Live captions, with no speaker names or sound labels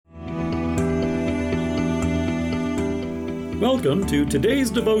Welcome to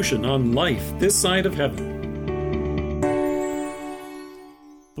today's devotion on life this side of heaven.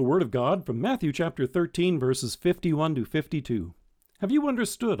 The Word of God from Matthew chapter 13, verses 51 to 52. Have you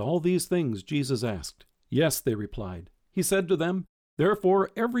understood all these things? Jesus asked. Yes, they replied. He said to them, Therefore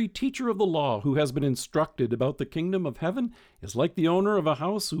every teacher of the law who has been instructed about the kingdom of heaven is like the owner of a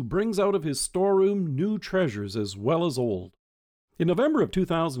house who brings out of his storeroom new treasures as well as old. In November of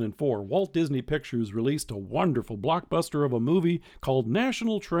 2004, Walt Disney Pictures released a wonderful blockbuster of a movie called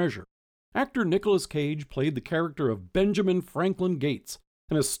National Treasure. Actor Nicolas Cage played the character of Benjamin Franklin Gates,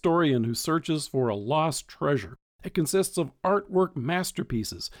 an historian who searches for a lost treasure. It consists of artwork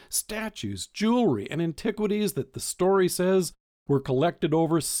masterpieces, statues, jewelry, and antiquities that the story says were collected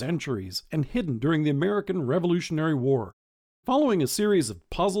over centuries and hidden during the American Revolutionary War. Following a series of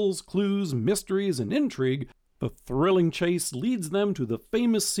puzzles, clues, mysteries, and intrigue, the thrilling chase leads them to the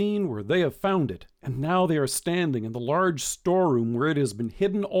famous scene where they have found it, and now they are standing in the large storeroom where it has been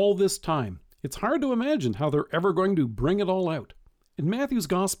hidden all this time. It's hard to imagine how they're ever going to bring it all out. In Matthew's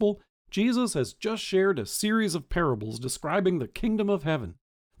Gospel, Jesus has just shared a series of parables describing the kingdom of heaven.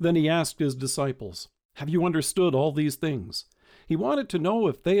 Then he asked his disciples, Have you understood all these things? He wanted to know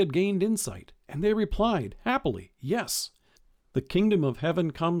if they had gained insight, and they replied, happily, yes. The kingdom of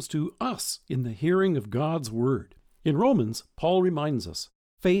heaven comes to us in the hearing of God's word. In Romans, Paul reminds us,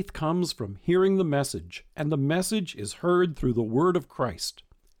 faith comes from hearing the message, and the message is heard through the word of Christ.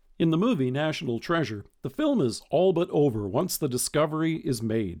 In the movie National Treasure, the film is all but over once the discovery is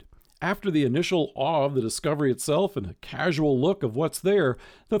made. After the initial awe of the discovery itself and a casual look of what's there,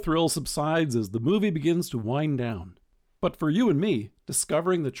 the thrill subsides as the movie begins to wind down. But for you and me,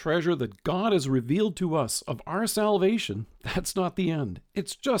 discovering the treasure that God has revealed to us of our salvation, that's not the end.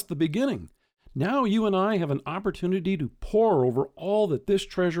 It's just the beginning. Now you and I have an opportunity to pore over all that this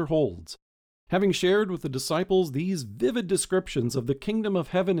treasure holds. Having shared with the disciples these vivid descriptions of the kingdom of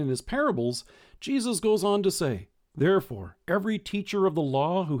heaven in his parables, Jesus goes on to say, Therefore, every teacher of the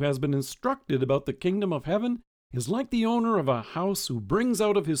law who has been instructed about the kingdom of heaven is like the owner of a house who brings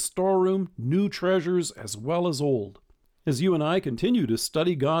out of his storeroom new treasures as well as old. As you and I continue to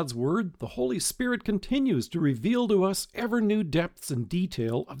study God's Word, the Holy Spirit continues to reveal to us ever new depths and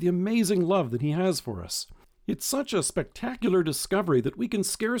detail of the amazing love that He has for us. It's such a spectacular discovery that we can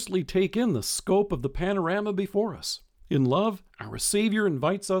scarcely take in the scope of the panorama before us. In love, our Savior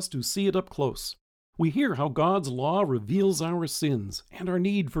invites us to see it up close. We hear how God's law reveals our sins and our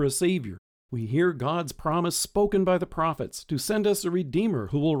need for a Savior. We hear God's promise spoken by the prophets to send us a Redeemer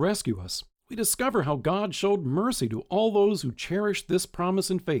who will rescue us. We discover how God showed mercy to all those who cherished this promise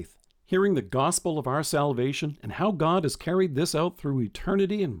in faith. Hearing the gospel of our salvation and how God has carried this out through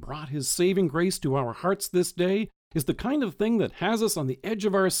eternity and brought His saving grace to our hearts this day is the kind of thing that has us on the edge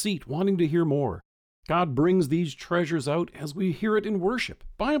of our seat wanting to hear more. God brings these treasures out as we hear it in worship,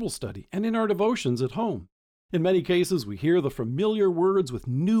 Bible study, and in our devotions at home. In many cases, we hear the familiar words with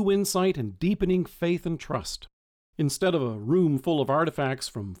new insight and deepening faith and trust. Instead of a room full of artifacts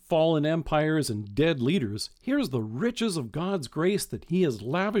from fallen empires and dead leaders, here's the riches of God's grace that He has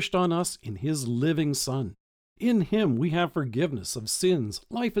lavished on us in His living Son. In Him we have forgiveness of sins,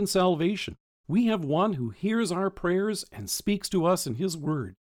 life, and salvation. We have one who hears our prayers and speaks to us in His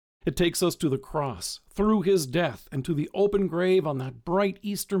Word. It takes us to the cross, through His death, and to the open grave on that bright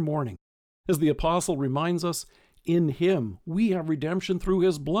Easter morning. As the apostle reminds us, in Him we have redemption through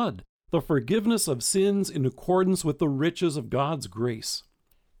His blood, the forgiveness of sins in accordance with the riches of God's grace.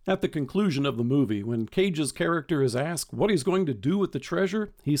 At the conclusion of the movie, when Cage's character is asked what he's going to do with the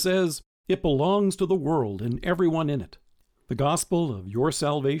treasure, he says, It belongs to the world and everyone in it. The gospel of your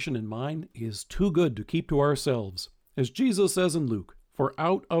salvation and mine is too good to keep to ourselves. As Jesus says in Luke, For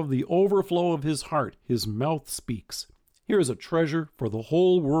out of the overflow of his heart, his mouth speaks. Here is a treasure for the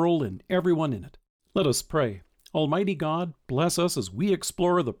whole world and everyone in it. Let us pray. Almighty God, bless us as we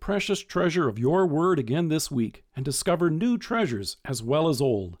explore the precious treasure of your word again this week and discover new treasures as well as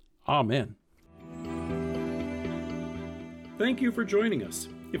old. Amen. Thank you for joining us.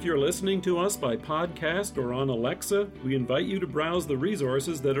 If you're listening to us by podcast or on Alexa, we invite you to browse the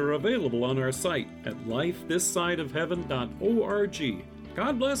resources that are available on our site at lifethissideofheaven.org.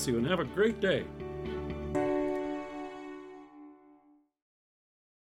 God bless you and have a great day.